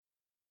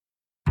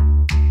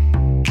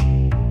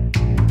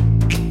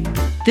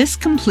This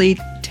complete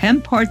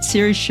 10-part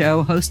series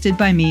show hosted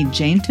by me,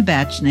 Jane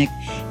Tabachnik,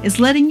 is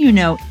letting you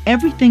know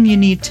everything you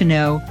need to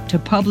know to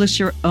publish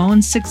your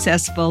own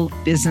successful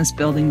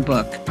business-building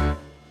book.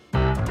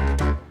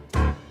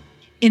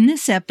 In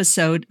this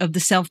episode of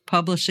the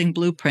Self-Publishing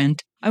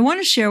Blueprint, I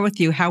want to share with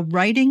you how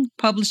writing,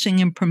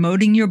 publishing, and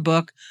promoting your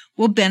book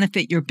will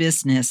benefit your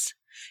business.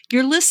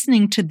 You're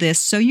listening to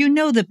this so you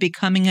know that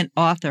becoming an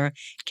author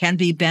can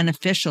be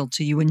beneficial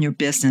to you and your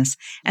business,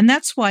 and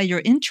that's why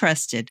you're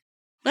interested.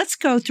 Let's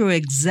go through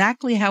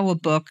exactly how a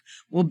book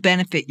will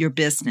benefit your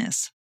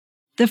business.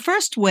 The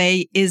first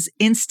way is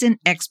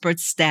instant expert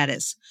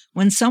status.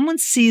 When someone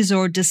sees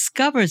or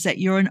discovers that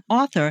you're an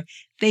author,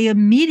 they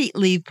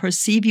immediately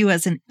perceive you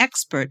as an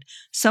expert,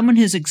 someone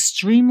who's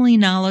extremely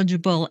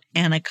knowledgeable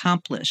and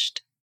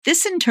accomplished.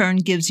 This in turn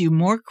gives you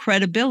more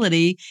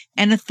credibility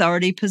and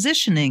authority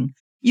positioning.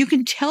 You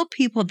can tell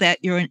people that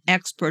you're an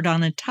expert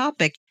on a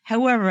topic.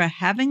 However,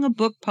 having a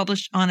book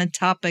published on a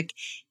topic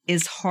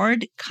is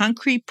hard,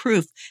 concrete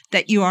proof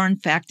that you are in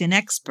fact an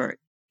expert.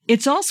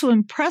 It's also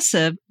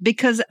impressive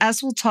because,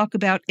 as we'll talk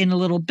about in a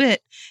little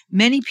bit,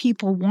 many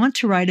people want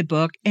to write a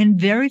book and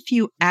very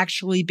few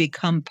actually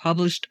become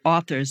published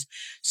authors.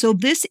 So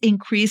this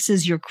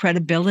increases your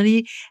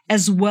credibility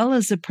as well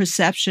as the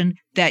perception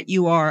that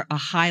you are a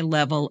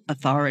high-level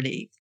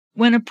authority.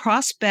 When a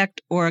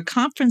prospect or a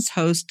conference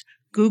host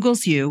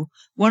Googles you,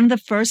 one of the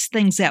first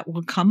things that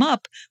will come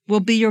up will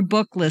be your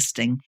book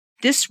listing.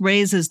 This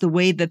raises the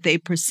way that they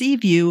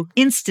perceive you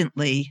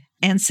instantly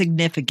and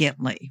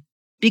significantly.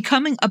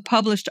 Becoming a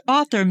published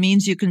author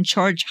means you can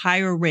charge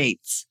higher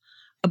rates.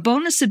 A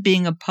bonus of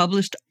being a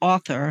published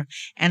author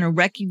and a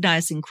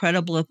recognized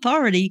incredible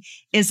authority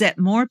is that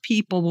more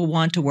people will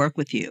want to work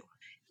with you.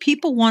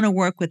 People want to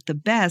work with the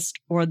best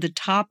or the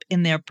top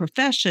in their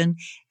profession,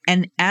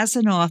 and as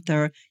an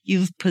author,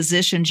 you've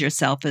positioned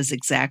yourself as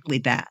exactly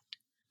that.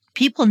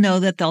 People know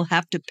that they'll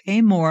have to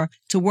pay more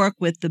to work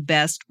with the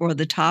best or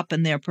the top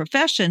in their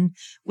profession,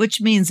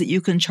 which means that you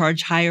can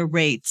charge higher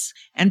rates.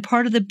 And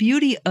part of the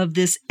beauty of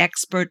this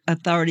expert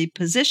authority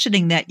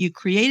positioning that you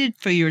created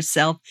for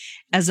yourself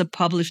as a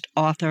published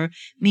author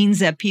means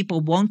that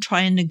people won't try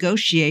and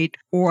negotiate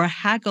or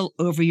haggle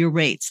over your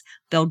rates.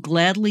 They'll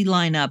gladly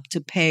line up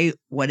to pay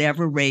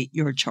whatever rate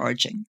you're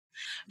charging.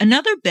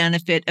 Another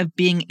benefit of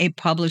being a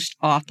published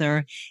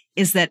author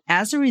is that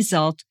as a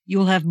result,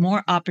 you'll have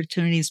more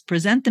opportunities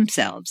present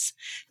themselves.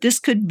 This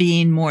could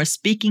mean more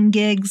speaking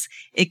gigs.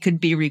 It could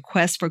be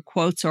requests for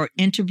quotes or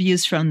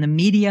interviews from the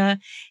media.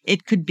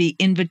 It could be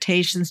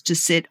invitations to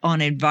sit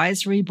on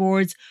advisory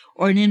boards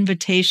or an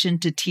invitation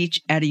to teach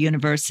at a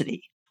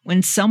university.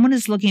 When someone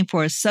is looking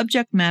for a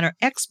subject matter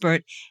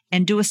expert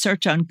and do a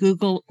search on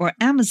Google or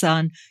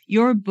Amazon,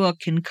 your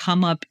book can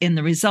come up in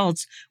the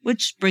results,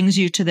 which brings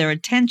you to their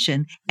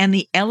attention, and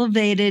the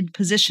elevated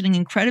positioning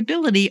and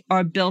credibility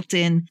are built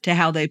in to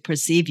how they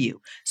perceive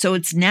you. So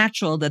it's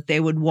natural that they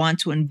would want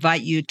to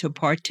invite you to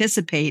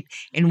participate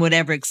in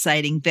whatever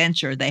exciting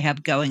venture they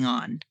have going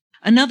on.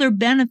 Another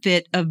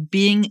benefit of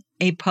being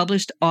a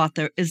published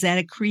author is that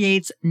it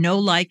creates know,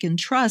 like, and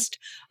trust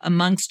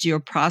amongst your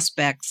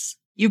prospects.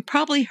 You've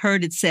probably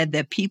heard it said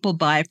that people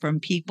buy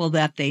from people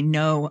that they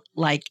know,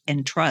 like,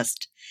 and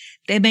trust.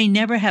 They may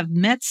never have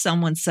met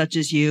someone such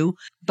as you,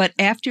 but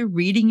after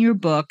reading your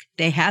book,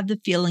 they have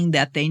the feeling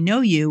that they know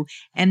you,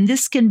 and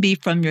this can be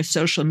from your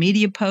social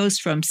media posts,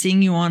 from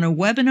seeing you on a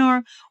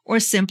webinar,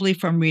 or simply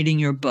from reading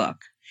your book.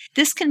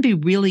 This can be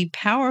really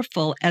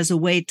powerful as a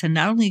way to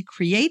not only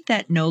create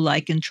that know,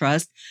 like, and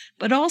trust,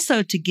 but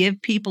also to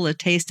give people a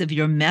taste of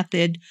your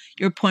method,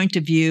 your point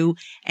of view,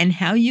 and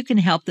how you can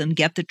help them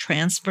get the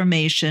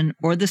transformation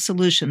or the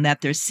solution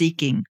that they're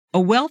seeking. A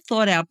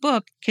well-thought-out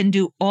book can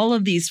do all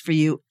of these for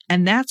you,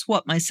 and that's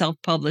what my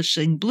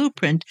self-publishing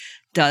blueprint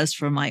does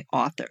for my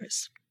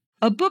authors.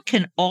 A book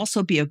can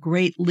also be a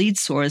great lead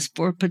source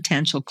for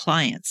potential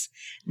clients.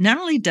 Not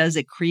only does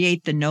it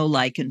create the know,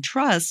 like, and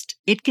trust,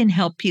 it can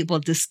help people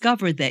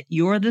discover that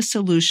you're the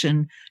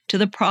solution to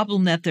the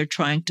problem that they're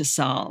trying to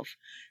solve.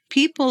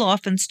 People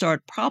often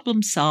start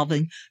problem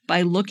solving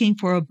by looking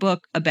for a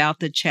book about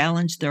the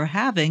challenge they're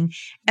having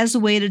as a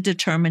way to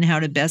determine how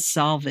to best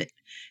solve it.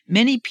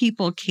 Many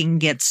people can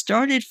get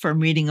started from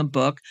reading a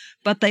book,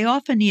 but they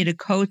often need a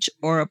coach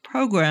or a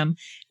program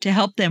to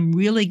help them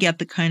really get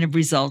the kind of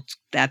results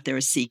that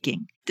they're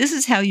seeking. This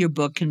is how your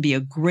book can be a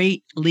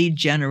great lead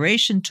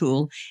generation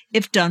tool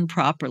if done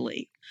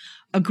properly.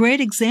 A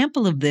great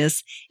example of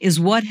this is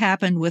what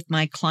happened with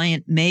my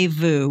client May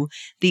Vu,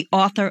 the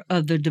author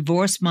of The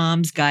Divorced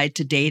Mom's Guide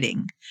to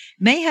Dating.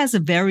 May has a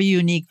very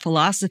unique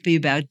philosophy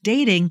about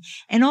dating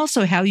and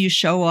also how you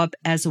show up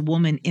as a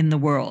woman in the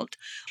world.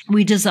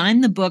 We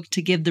designed the book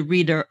to give the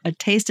reader a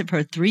taste of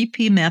her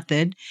 3P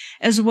method,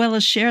 as well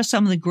as share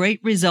some of the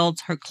great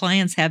results her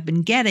clients have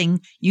been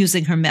getting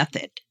using her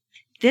method.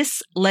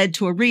 This led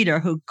to a reader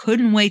who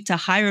couldn't wait to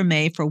hire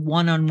May for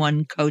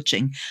one-on-one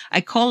coaching.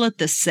 I call it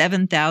the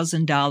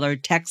 $7,000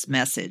 text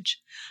message.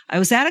 I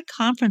was at a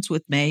conference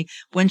with May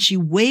when she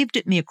waved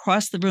at me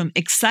across the room,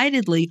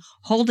 excitedly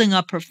holding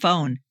up her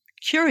phone.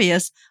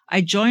 Curious,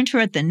 I joined her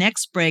at the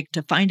next break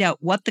to find out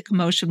what the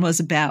commotion was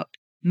about.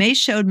 May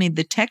showed me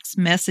the text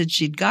message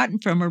she'd gotten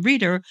from a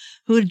reader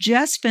who had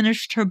just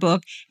finished her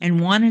book and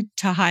wanted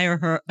to hire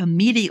her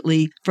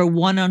immediately for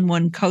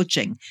one-on-one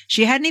coaching.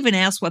 She hadn't even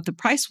asked what the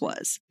price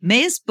was.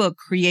 May's book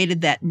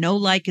created that know,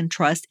 like, and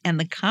trust and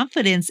the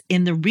confidence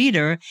in the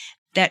reader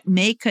that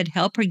May could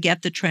help her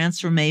get the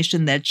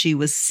transformation that she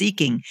was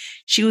seeking.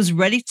 She was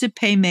ready to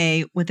pay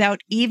May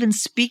without even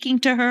speaking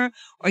to her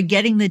or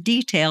getting the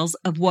details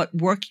of what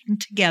working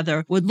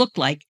together would look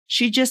like.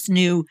 She just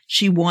knew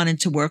she wanted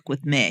to work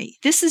with May.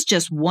 This is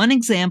just one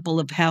example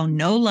of how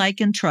know,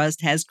 like, and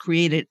trust has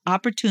created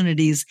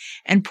opportunities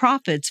and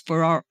profits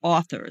for our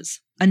authors.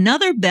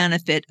 Another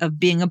benefit of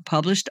being a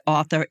published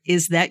author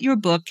is that your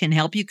book can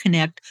help you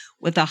connect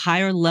with a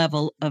higher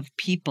level of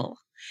people.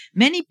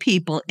 Many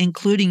people,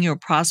 including your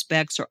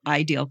prospects or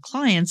ideal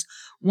clients,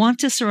 want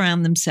to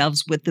surround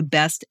themselves with the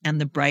best and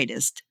the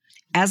brightest.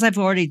 As I've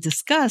already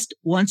discussed,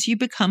 once you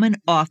become an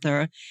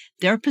author,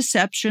 their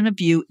perception of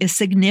you is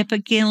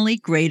significantly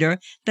greater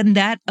than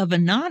that of a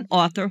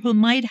non-author who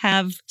might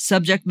have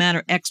subject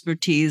matter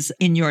expertise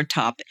in your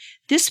topic.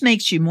 This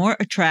makes you more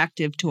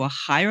attractive to a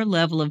higher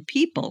level of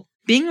people.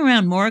 Being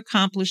around more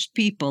accomplished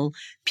people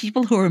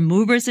who are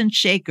movers and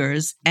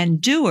shakers and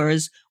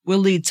doers, will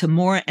lead to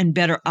more and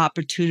better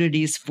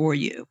opportunities for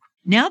you.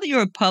 Now that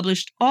you're a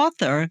published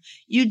author,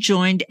 you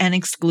joined an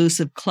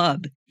exclusive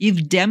club.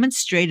 You've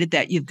demonstrated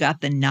that you've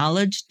got the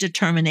knowledge,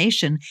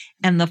 determination,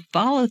 and the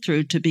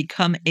follow-through to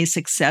become a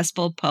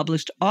successful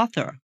published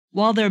author.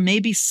 While there may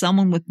be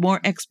someone with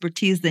more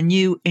expertise than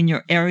you in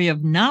your area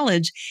of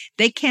knowledge,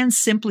 they can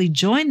simply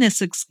join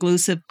this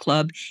exclusive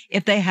club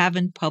if they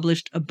haven't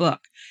published a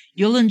book.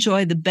 You'll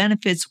enjoy the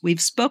benefits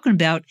we've spoken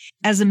about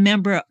as a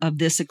member of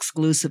this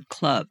exclusive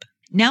club.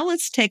 Now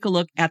let's take a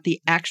look at the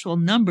actual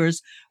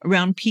numbers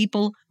around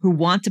people who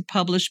want to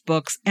publish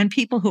books and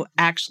people who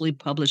actually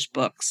publish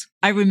books.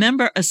 I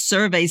remember a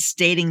survey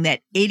stating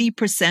that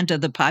 80%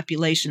 of the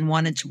population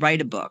wanted to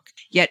write a book,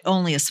 yet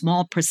only a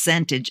small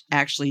percentage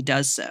actually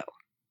does so.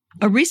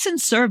 A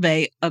recent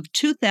survey of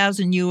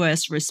 2,000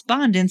 U.S.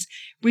 respondents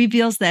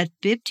reveals that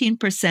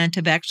 15%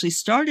 have actually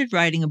started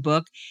writing a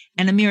book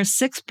and a mere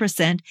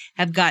 6%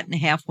 have gotten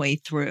halfway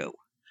through.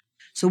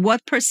 So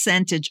what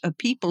percentage of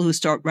people who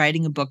start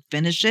writing a book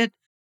finish it?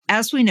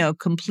 As we know,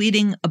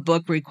 completing a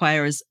book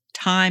requires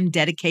time,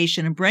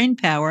 dedication, and brain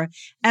power,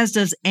 as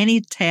does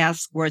any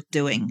task worth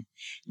doing.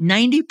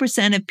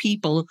 90% of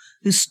people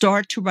who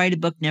start to write a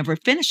book never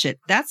finish it.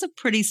 That's a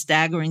pretty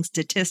staggering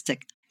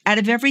statistic. Out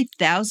of every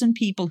 1,000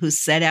 people who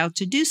set out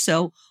to do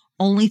so,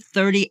 only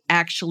 30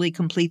 actually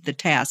complete the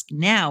task.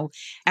 Now,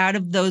 out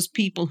of those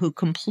people who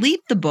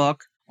complete the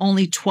book,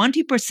 only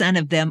 20%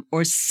 of them,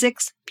 or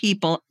 6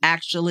 people,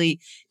 actually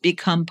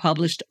become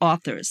published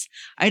authors.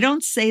 I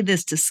don't say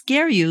this to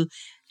scare you,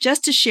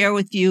 just to share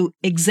with you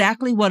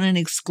exactly what an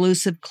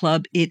exclusive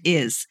club it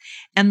is.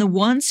 And the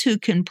ones who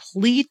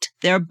complete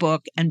their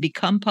book and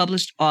become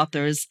published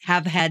authors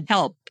have had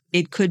help.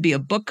 It could be a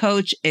book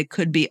coach, it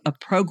could be a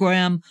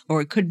program,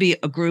 or it could be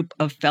a group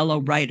of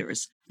fellow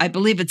writers. I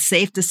believe it's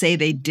safe to say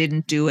they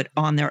didn't do it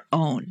on their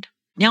own.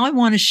 Now I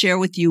want to share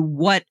with you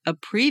what a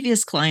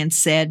previous client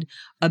said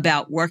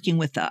about working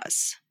with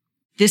us.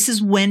 This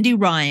is Wendy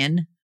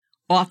Ryan,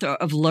 author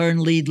of Learn,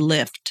 Lead,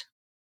 Lift.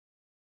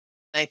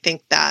 I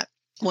think that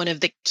one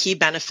of the key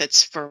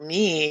benefits for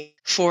me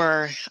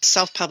for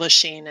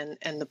self-publishing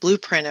and the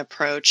blueprint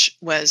approach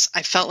was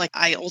I felt like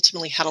I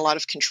ultimately had a lot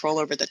of control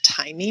over the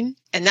timing.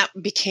 And that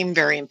became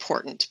very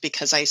important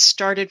because I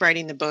started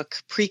writing the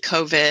book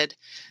pre-COVID.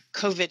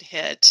 COVID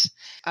hit,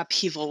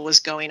 upheaval was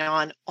going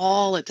on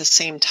all at the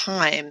same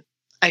time.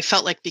 I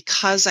felt like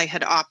because I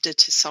had opted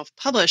to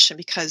self-publish and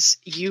because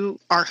you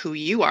are who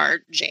you are,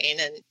 Jane,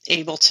 and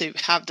able to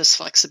have this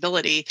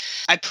flexibility,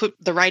 I put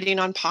the writing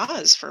on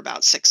pause for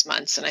about 6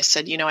 months. And I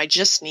said, I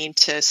just need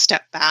to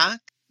step back,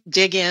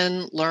 dig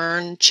in,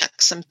 learn,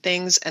 check some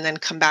things, and then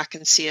come back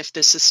and see if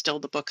this is still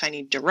the book I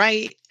need to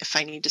write, if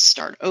I need to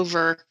start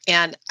over.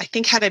 And I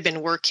think had I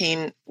been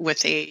working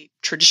with a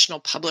traditional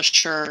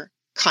publisher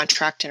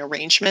contract and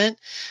arrangement,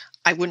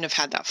 I wouldn't have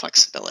had that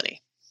flexibility.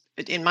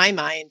 But in my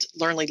mind,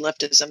 Learn, Lead,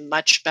 Lift is a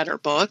much better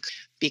book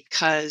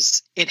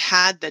because it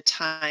had the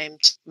time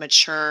to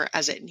mature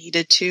as it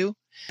needed to,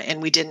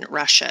 and we didn't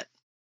rush it.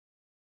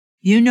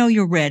 You know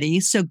you're ready,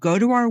 so go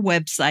to our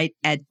website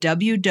at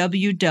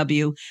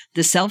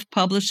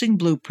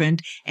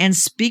www.theselfpublishingblueprint and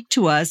speak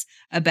to us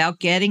about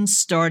getting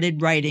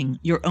started writing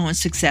your own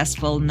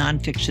successful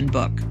nonfiction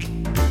book.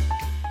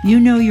 You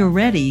know you're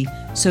ready,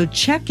 so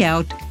check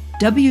out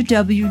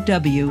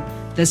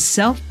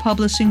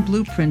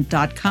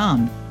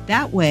www.theselfpublishingblueprint.com.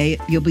 That way,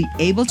 you'll be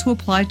able to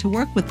apply to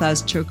work with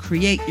us to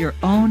create your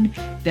own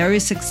very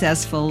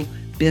successful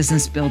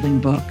business building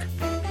book.